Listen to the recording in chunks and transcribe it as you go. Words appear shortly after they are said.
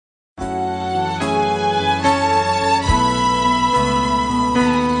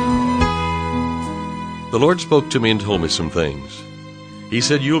The Lord spoke to me and told me some things. He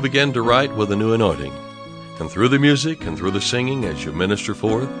said, you'll begin to write with a new anointing. And through the music and through the singing as you minister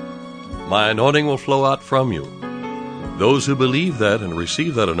forth, my anointing will flow out from you. Those who believe that and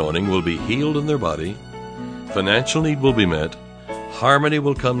receive that anointing will be healed in their body. Financial need will be met. Harmony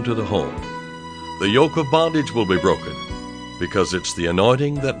will come to the home. The yoke of bondage will be broken, because it's the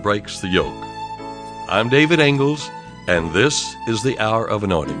anointing that breaks the yoke. I'm David Engels, and this is the Hour of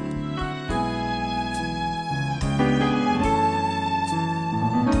Anointing.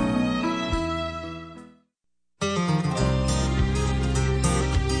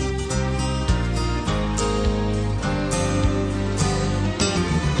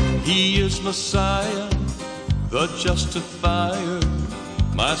 He is Messiah, the justifier,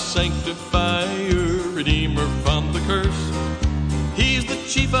 my sanctifier, redeemer from the curse. He's the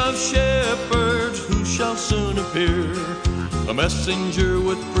chief of shepherds who shall soon appear, a messenger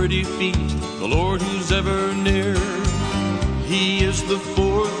with pretty feet, the Lord who's ever near. He is the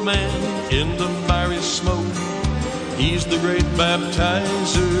fourth man in the fiery smoke. He's the great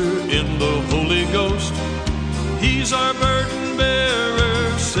baptizer in the Holy Ghost. He's our burden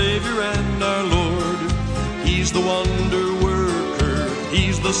bearer, Savior and our Lord. He's the wonder worker,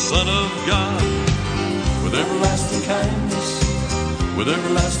 He's the Son of God. With everlasting kindness, with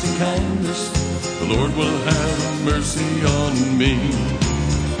everlasting kindness, the Lord will have mercy on me.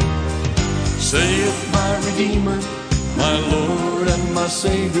 Saith my Redeemer, my Lord and my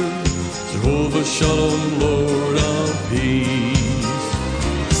Savior, Jehovah Shalom, Lord of peace.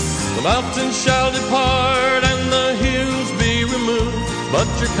 The mountains shall depart and the hills be removed, but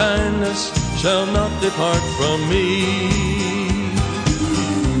your kindness shall not depart from me.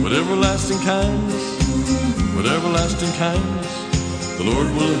 With everlasting kindness, with everlasting kindness, the Lord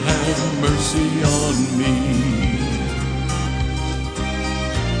will have mercy on me.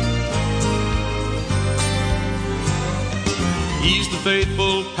 He's the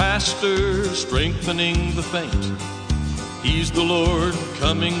faithful pastor, strengthening the faint. He's the Lord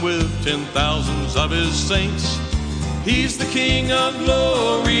coming with 10,000s of His saints. He's the King of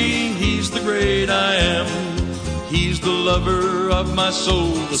glory, He's the great I am. He's the lover of my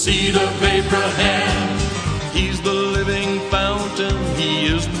soul, the seed of Abraham. He's the living fountain, He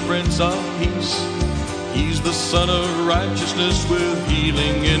is the Prince of Peace. He's the Son of righteousness with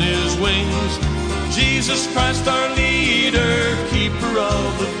healing in His wings. Jesus Christ our leader, keeper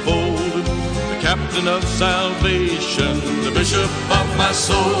of the fold, the captain of salvation, the bishop of my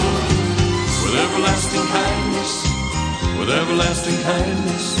soul. With everlasting kindness, with everlasting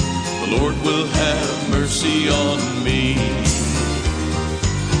kindness, the Lord will have mercy on me.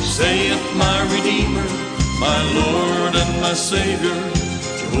 Saith my Redeemer, my Lord and my Savior,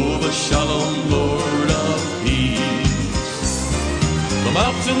 Jehovah Shalom, Lord of peace. The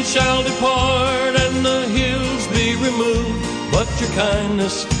mountains shall depart and the hills be removed, but your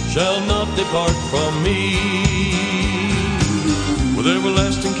kindness shall not depart from me. With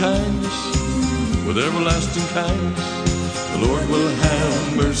everlasting kindness, with everlasting kindness, the Lord will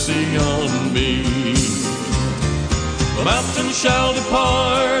have mercy on me. The mountains shall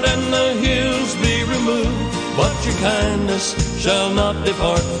depart and the hills be removed, but your kindness shall not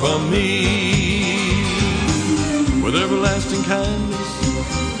depart from me. With everlasting kindness,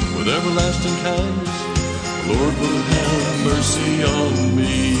 with everlasting kindness, the Lord will have mercy on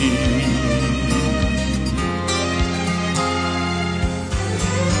me.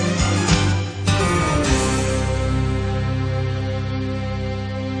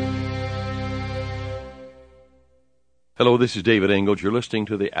 Hello, this is David Engels. You're listening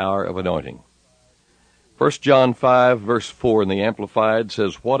to the Hour of Anointing. 1 John 5, verse 4 in the Amplified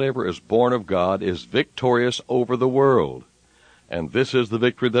says, whatever is born of God is victorious over the world, and this is the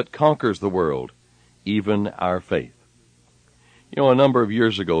victory that conquers the world, even our faith. You know, a number of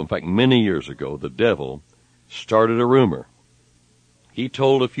years ago, in fact, many years ago, the devil started a rumor. He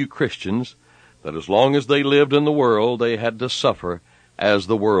told a few Christians that as long as they lived in the world, they had to suffer as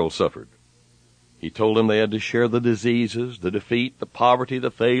the world suffered. He told them they had to share the diseases, the defeat, the poverty, the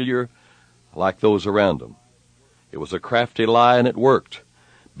failure, like those around them. It was a crafty lie, and it worked.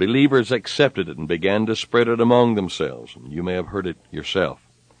 Believers accepted it and began to spread it among themselves. You may have heard it yourself.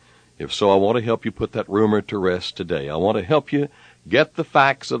 If so, I want to help you put that rumor to rest today. I want to help you get the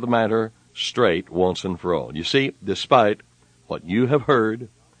facts of the matter straight once and for all. You see, despite what you have heard,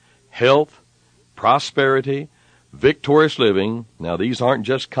 health, prosperity, victorious living, now these aren't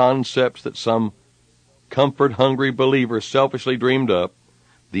just concepts that some comfort-hungry believer selfishly dreamed up.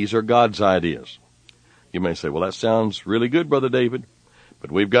 These are God's ideas. You may say, well, that sounds really good, Brother David,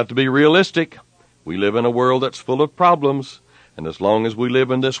 but we've got to be realistic. We live in a world that's full of problems, And as long as we live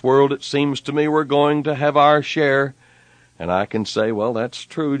in this world, it seems to me we're going to have our share. And I can say, well, that's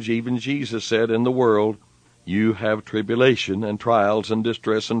true. Even Jesus said, in the world, you have tribulation and trials and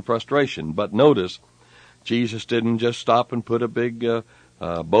distress and frustration. But notice, Jesus didn't just stop and put a big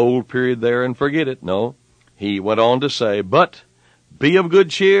bold period there and forget it. No, he went on to say, but be of good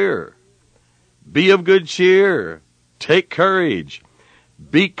cheer. Be of good cheer. Take courage.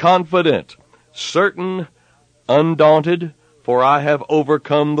 Be confident, certain, undaunted, for I have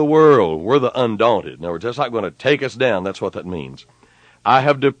overcome the world. We're the undaunted. In other words, that's not going to take us down. That's what that means. I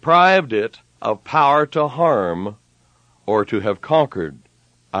have deprived it of power to harm or to have conquered.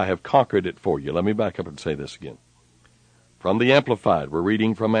 I have conquered it for you. Let me back up and say this again. From the Amplified, we're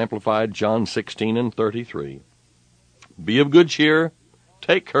reading from Amplified, John 16 and 33. Be of good cheer,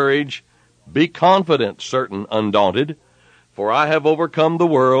 take courage, be confident, certain, undaunted, for I have overcome the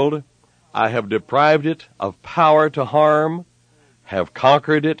world. I have deprived it of power to harm, have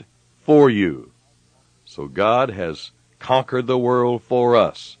conquered it for you. So God has conquered the world for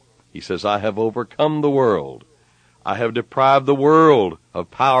us. He says, I have overcome the world. I have deprived the world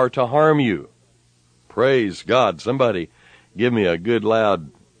of power to harm you. Praise God. Somebody give me a good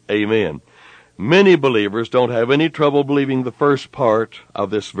loud amen. Many believers don't have any trouble believing the first part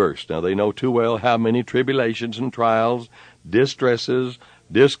of this verse. Now, they know too well how many tribulations and trials, distresses,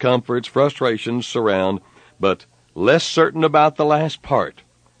 discomforts, frustrations surround, but less certain about the last part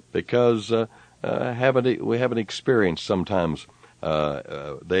because we haven't experienced sometimes.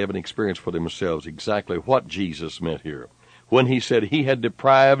 They haven't experienced for themselves exactly what Jesus meant here when he said he had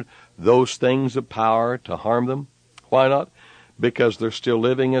deprived those things of power to harm them. Why not? Because they're still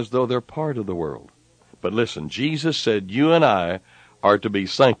living as though they're part of the world. But listen, Jesus said you and I are to be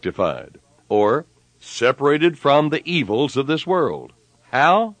sanctified or separated from the evils of this world.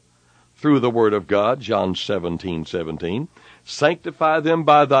 How? Through the Word of God, John 17:17. Sanctify them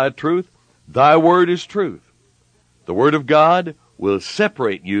by thy truth. Thy word is truth. The Word of God will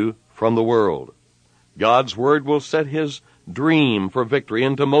separate you from the world. God's Word will set His dream for victory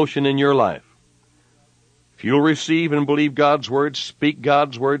into motion in your life. If you'll receive and believe God's Word, speak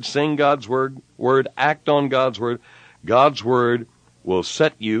God's Word, sing God's Word, act on God's Word will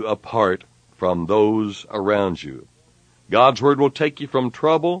set you apart from those around you. God's Word will take you from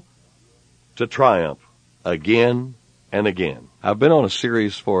trouble to triumph again and again. I've been on a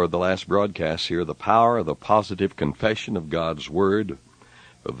series for the last broadcast here, The Power of the Positive Confession of God's Word,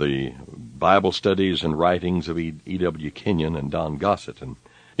 of the Bible studies and writings of E.W. Kenyon and Don Gossett. And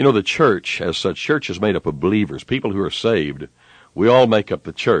you know, the church, as such, church is made up of believers, people who are saved. We all make up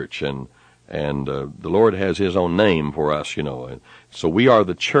the church, and the Lord has His own name for us, you know. And so we are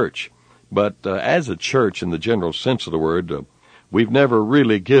the church. But as a church, in the general sense of the word, we've never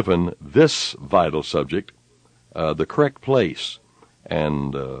really given this vital subject the correct place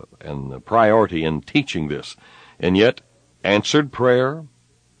and the priority in teaching this. And yet, answered prayer,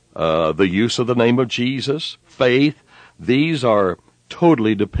 the use of the name of Jesus, faith, these are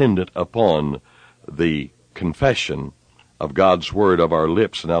totally dependent upon the confession of God's Word of our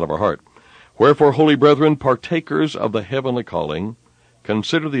lips and out of our heart. Wherefore, holy brethren, partakers of the heavenly calling,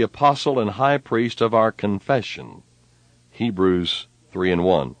 consider the apostle and high priest of our confession. Hebrews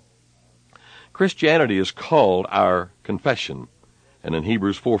 3:1. Christianity is called our confession. And in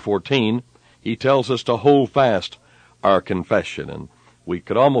Hebrews 4:14, he tells us to hold fast our confession. And we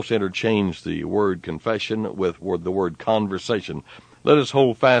could almost interchange the word confession with the word conversation. Let us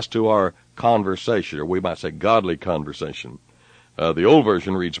hold fast to our conversation, or we might say godly conversation. The old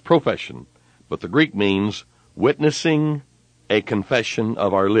version reads profession, but the Greek means witnessing a confession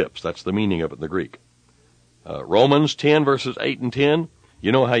of our lips. That's the meaning of it in the Greek. Romans 10, verses 8 and 10,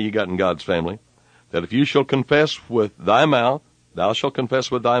 you know how you got in God's family, that if you shall confess with thy mouth, thou shalt confess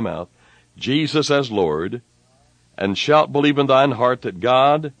with thy mouth, Jesus as Lord, and shalt believe in thine heart that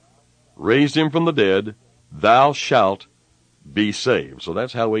God raised him from the dead, thou shalt be saved. So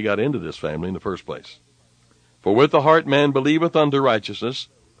that's how we got into this family in the first place. For with the heart man believeth unto righteousness,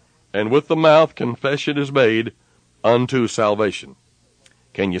 and with the mouth confession is made unto salvation.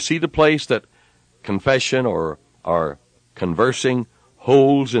 Can you see the place that confession or our conversing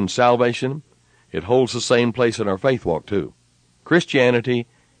holds in salvation? It holds the same place in our faith walk too. Christianity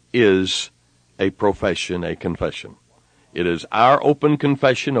is a profession, a confession. It is our open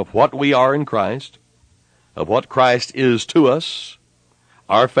confession of what we are in Christ, of what Christ is to us.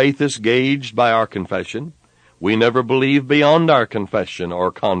 Our faith is gauged by our confession. We never believe beyond our confession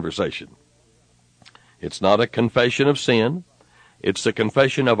or conversation. It's not a confession of sin. It's the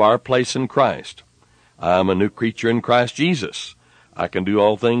confession of our place in Christ. I'm a new creature in Christ Jesus. I can do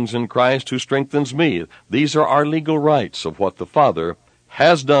all things in Christ who strengthens me. These are our legal rights of what the Father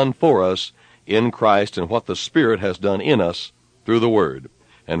has done for us in Christ and what the Spirit has done in us through the Word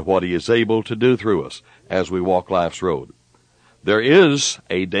and what He is able to do through us as we walk life's road. There is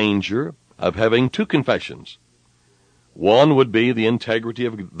a danger of having two confessions. One would be the integrity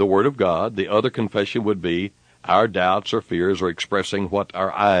of the Word of God. The other confession would be our doubts or fears or expressing what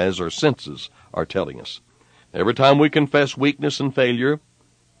our eyes or senses are telling us. Every time we confess weakness and failure,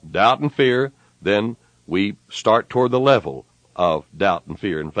 doubt and fear, then we start toward the level of doubt and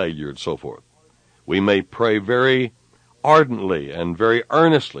fear and failure and so forth. We may pray very ardently and very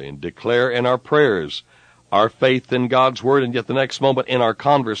earnestly and declare in our prayers our faith in God's Word, and yet the next moment in our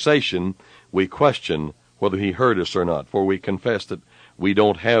conversation we question whether He heard us or not, for we confess that we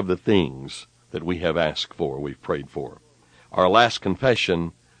don't have the things that we have asked for, we've prayed for. Our last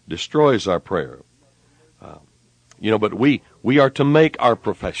confession destroys our prayer. But we are to make our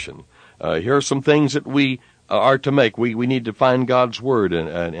profession. Here are some things that we are to make. We need to find God's Word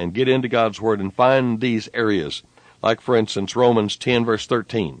and get into God's Word and find these areas. Like, for instance, Romans 10, verse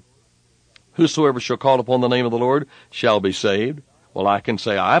 13. Whosoever shall call upon the name of the Lord shall be saved. Well, I can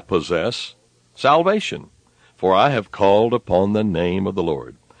say I possess salvation, for I have called upon the name of the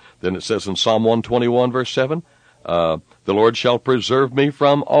Lord. Then it says in Psalm 121, verse 7, the Lord shall preserve me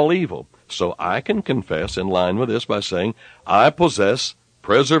from all evil. So I can confess in line with this by saying, I possess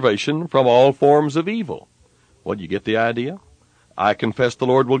preservation from all forms of evil. Well, you get the idea? I confess the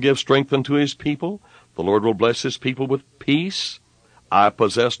Lord will give strength unto His people. The Lord will bless His people with peace. I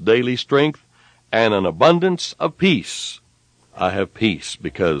possess daily strength and an abundance of peace. I have peace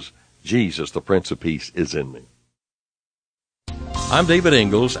because Jesus, the Prince of Peace, is in me. I'm David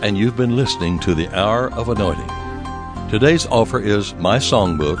Ingalls, and you've been listening to the Hour of Anointing. Today's offer is my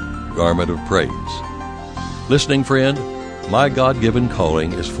songbook, Garment of Praise. Listening friend, my God-given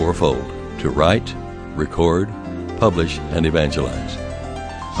calling is fourfold: to write, record, publish, and evangelize.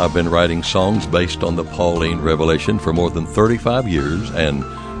 I've been writing songs based on the Pauline revelation for more than 35 years, and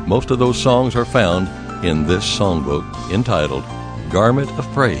most of those songs are found in this songbook entitled Garment of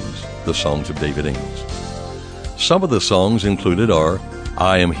Praise, the Songs of David Ingalls. Some of the songs included are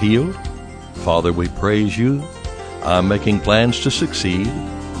I Am Healed, Father We Praise You, I'm Making Plans to Succeed,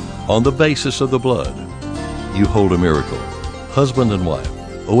 On the Basis of the Blood, You Hold a Miracle, Husband and Wife,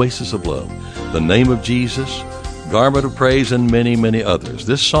 Oasis of Love, The Name of Jesus, Garment of Praise, and many, many others.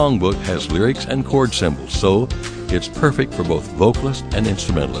 This songbook has lyrics and chord symbols, so it's perfect for both vocalists and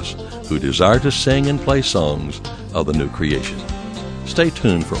instrumentalists who desire to sing and play songs of the new creation. Stay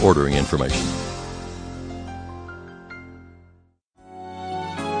tuned for ordering information.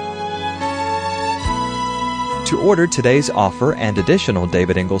 To order today's offer and additional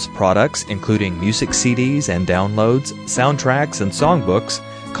David Ingalls products, including music CDs and downloads, soundtracks, and songbooks,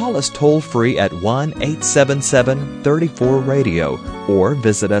 call us toll-free at 1-877-34-RADIO or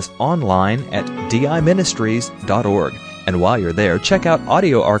visit us online at diministries.org. And while you're there, check out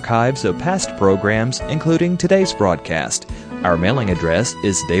audio archives of past programs, including today's broadcast. Our mailing address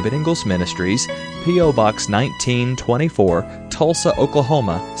is David Ingalls Ministries, P.O. Box 1924, Tulsa,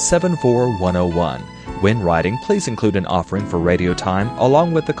 Oklahoma 74101. When writing, please include an offering for radio time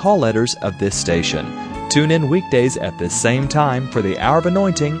along with the call letters of this station. Tune in weekdays at this same time for the Hour of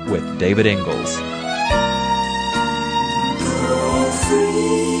Anointing with David Ingalls. Go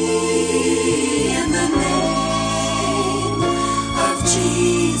free in the name of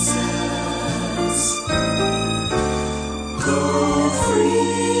Jesus. Go free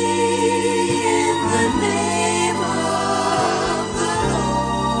in the name of the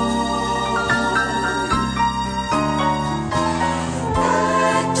Lord.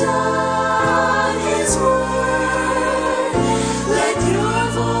 Act on His word. Let your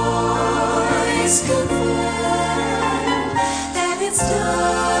voice go.